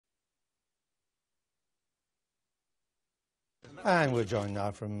And we're joined now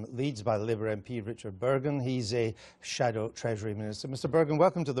from Leeds by the Labour MP Richard Burgon. He's a shadow Treasury Minister. Mr Burgon,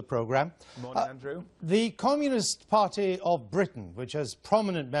 welcome to the programme. Good morning, Andrew. The Communist Party of Britain, which has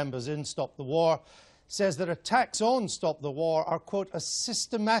prominent members in Stop the War, says that attacks on Stop the War are, quote, a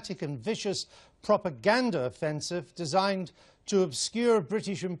systematic and vicious propaganda offensive designed to obscure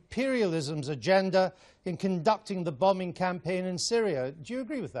British imperialism's agenda in conducting the bombing campaign in Syria. Do you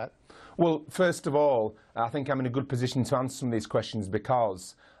agree with that? Well, first of all, I think I'm in a good position to answer some of these questions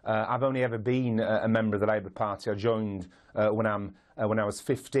because I've only ever been a member of the Labour Party. I joined when I was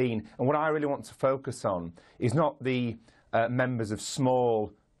 15, and what I really want to focus on is not the members of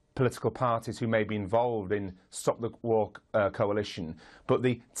small political parties who may be involved in Stop the War coalition, but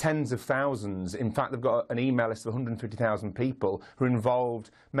the tens of thousands. In fact, they've got an email list of 150,000 people who are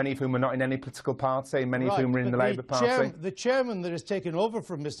involved, many of whom are not in any political party, many of whom are in the Labour Party. The chairman that has taken over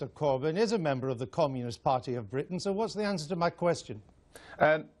from Mr Corbyn is a member of the Communist Party of Britain, so what's the answer to my question?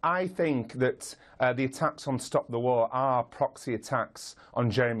 I think that the attacks on Stop the War are proxy attacks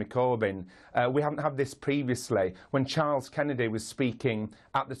on Jeremy Corbyn. We haven't had this previously. When Charles Kennedy was speaking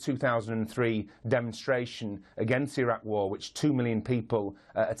at the 2003 demonstration against the Iraq War, which 2 million people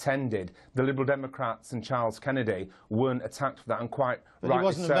attended, the Liberal Democrats and Charles Kennedy weren't attacked for that, and quite rightly so. But he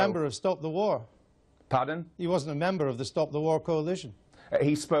wasn't a member of Stop the War. Pardon? He wasn't a member of the Stop the War coalition.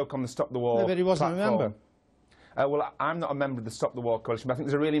 He spoke on the Stop the War No, but he wasn't platform. a member. Well, I'm not a member of the Stop the War coalition, but I think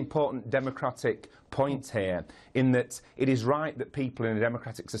there's a really important democratic point here in that it is right that people in a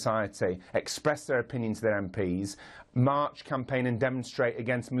democratic society express their opinion to their MPs, march, campaign and demonstrate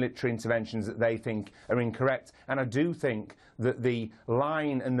against military interventions that they think are incorrect. And I do think that the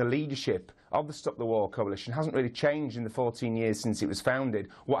line and the leadership of the Stop the War coalition hasn't really changed in the 14 years since it was founded.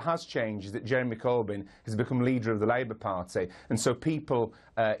 What has changed is that Jeremy Corbyn has become leader of the Labour Party, and so people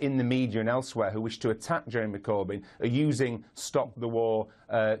in the media and elsewhere who wish to attack Jeremy Corbyn are using Stop the War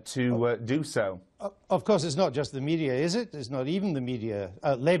to do so. Of course, it's not just the media, is it? It's not even the media.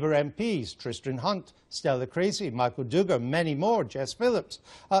 Labour MPs, Tristram Hunt, Stella Creasy, Michael Duggar, many more, Jess Phillips,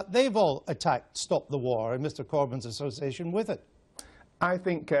 they've all attacked Stop the War and Mr Corbyn's association with it. I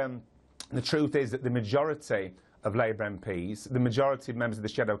think the truth is that the majority of Labour MPs, the majority of members of the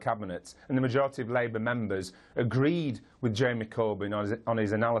Shadow Cabinet and the majority of Labour members agreed with Jeremy Corbyn on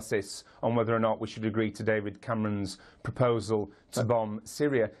his analysis on whether or not we should agree to David Cameron's proposal to bomb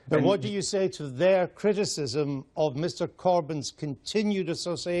Syria. But what do you say to their criticism of Mr Corbyn's continued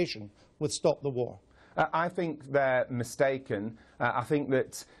association with Stop the War? I think they're mistaken. I think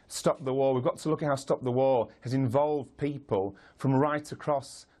that Stop the War, we've got to look at how Stop the War has involved people from right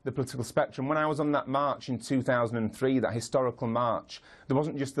across the political spectrum. When I was on that march in 2003, that historical march, there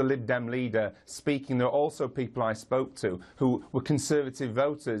wasn't just the Lib Dem leader speaking, there were also people I spoke to who were Conservative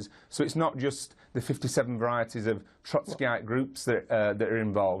voters. So it's not just the 57 varieties of Trotskyite groups that are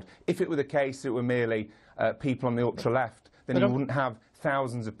involved. If it were the case that it were merely people on the ultra-left, then you wouldn't have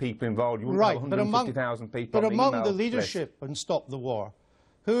thousands of people involved. You wouldn't have 150,000 people. But among the leadership and Stop the War,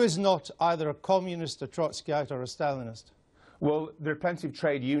 who is not either a communist, a Trotskyite or a Stalinist? Well, there are plenty of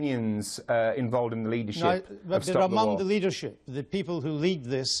trade unions involved in the leadership of Stop the War. But among the leadership, the people who lead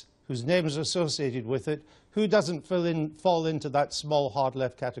this, whose names are associated with it, who doesn't fall into that small hard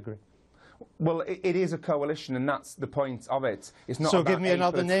left category? Well, it is a coalition, and that's the point of it. It's not so about give me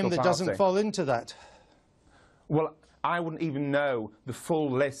another name that doesn't fall into that. Well, I wouldn't even know the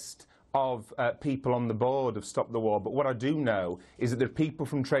full list of people on the board of Stop the War, but what I do know is that there are people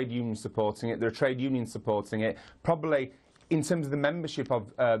from trade unions supporting it, there are trade unions supporting it, probably in terms of the membership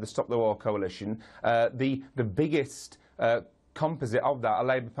of the Stop the War coalition, the biggest composite of that are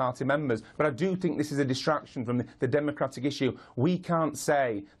Labour Party members. But I do think this is a distraction from the democratic issue. We can't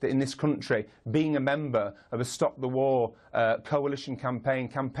say that in this country, being a member of a Stop the War coalition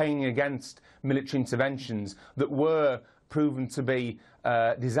campaigning against military interventions that were proven to be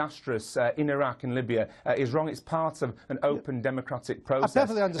disastrous in Iraq and Libya is wrong. It's part of an open democratic process. I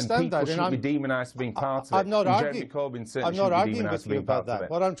perfectly understand and that. People shouldn't be demonised for being part of it. I'm not arguing. Jeremy Corbyn certainly I'm not shouldn't be arguing demonised with for you being part about of that.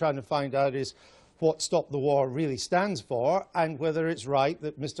 it. What I'm trying to find out is what Stop the War really stands for and whether it's right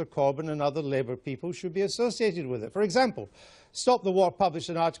that Mr Corbyn and other Labour people should be associated with it. For example, Stop the War published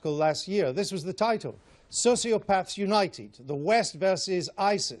an article last year. This was the title: Sociopaths United, the West versus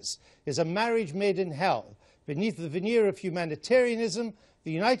ISIS is a marriage made in hell. Beneath the veneer of humanitarianism,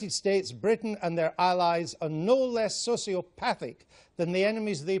 the United States, Britain and their allies are no less sociopathic than the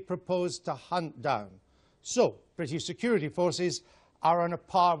enemies they propose to hunt down. So, British security forces are on a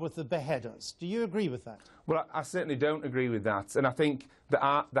par with the beheaders. Do you agree with that? Well, I certainly don't agree with that. And I think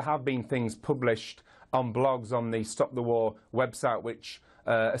that there have been things published on blogs on the Stop the War website which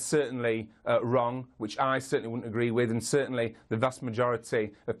are certainly wrong, which I certainly wouldn't agree with, and certainly the vast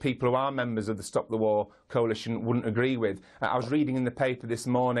majority of people who are members of the Stop the War coalition wouldn't agree with. I was reading in the paper this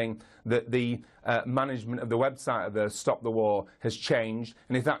morning that the management of the website of the Stop the War has changed,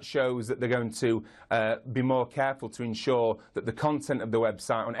 and if that shows that they're going to be more careful to ensure that the content of the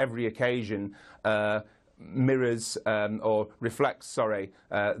website on every occasion mirrors or reflects, sorry,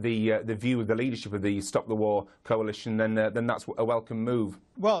 the view of the leadership of the Stop the War coalition, then that's a welcome move.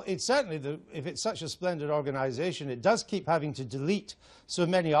 Well, it's certainly, if it's such a splendid organisation, it does keep having to delete so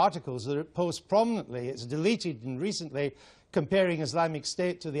many articles that it posts prominently. It's deleted and recently comparing Islamic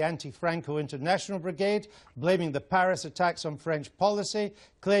State to the anti-Franco International Brigade, blaming the Paris attacks on French policy,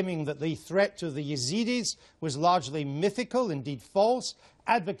 claiming that the threat to the Yazidis was largely mythical, indeed false,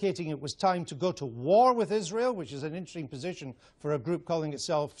 advocating it was time to go to war with Israel, which is an interesting position for a group calling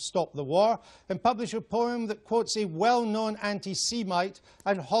itself Stop the War, and publish a poem that quotes a well-known anti-Semite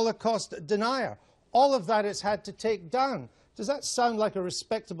and Holocaust denier. All of that it's had to take down. Does that sound like a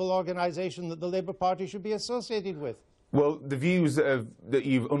respectable organisation that the Labour Party should be associated with? Well, the views that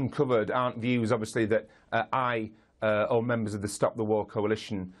you've uncovered aren't views, obviously, that I or members of the Stop the War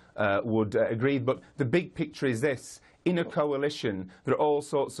coalition would agree. But the big picture is this. In a coalition, there are all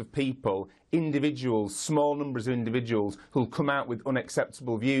sorts of people, individuals, small numbers of individuals, who'll come out with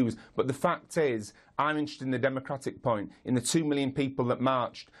unacceptable views. But the fact is, I'm interested in the democratic point, in the 2 million people that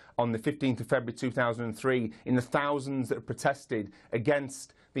marched on the 15th of February 2003, in the thousands that have protested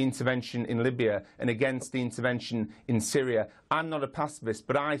against the intervention in Libya and against the intervention in Syria. I'm not a pacifist,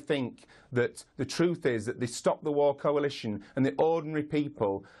 but I think that the truth is that the Stop the War coalition and the ordinary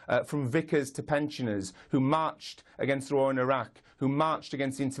people, from vicars to pensioners, who marched against the war in Iraq, who marched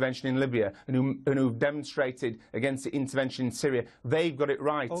against the intervention in Libya, and who've demonstrated against the intervention in Syria, they've got it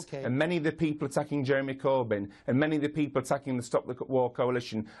right. Okay. And many of the people attacking Jeremy Corbyn and many of the people attacking the Stop the War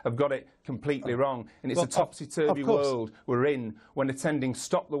coalition have got it completely wrong. And it's a topsy-turvy world we're in when attending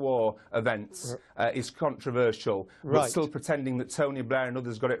Stop the War events is controversial, but still pretending that Tony Blair and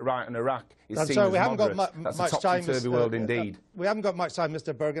others got it right on Iraq is seen as moderate. That's a topsy-turvy world indeed. We haven't got much time,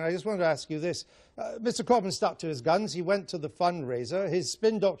 Mr Burgon. I just wanted to ask you this. Mr Corbyn stuck to his guns. He went to the fundraiser. His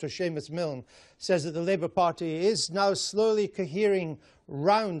spin doctor, Seamus Milne, says that the Labour Party is now slowly cohering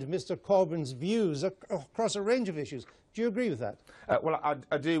round Mr Corbyn's views across a range of issues. Do you agree with that? Well,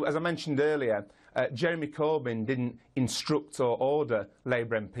 I do. As I mentioned earlier, Jeremy Corbyn didn't instruct or order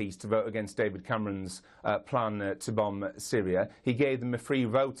Labour MPs to vote against David Cameron's plan to bomb Syria. He gave them a free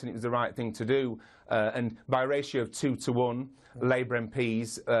vote, and it was the right thing to do. And by a ratio of 2 to 1, Labour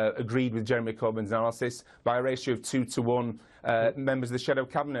MPs agreed with Jeremy Corbyn's analysis. By a ratio of 2 to 1, members of the Shadow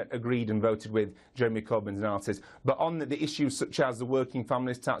Cabinet agreed and voted with Jeremy Corbyn's analysis. But on the issues such as the Working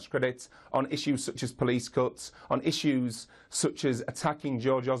Families Tax Credit, on issues such as police cuts, on issues such as attacking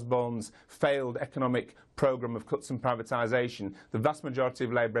George Osborne's failed economic programme of cuts and privatisation, the vast majority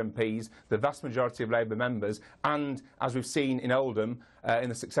of Labour MPs, the vast majority of Labour members, and, as we've seen in Oldham, in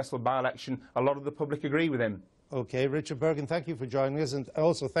the successful by-election, a lot of the public agree with him. OK, Richard Burgon, thank you for joining us, and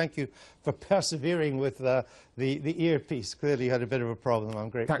also thank you for persevering with the earpiece. Clearly you had a bit of a problem. I'm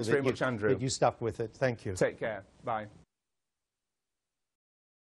grateful Thanks very much, Andrew. that you stuck with it. Thank you. Take care. Bye.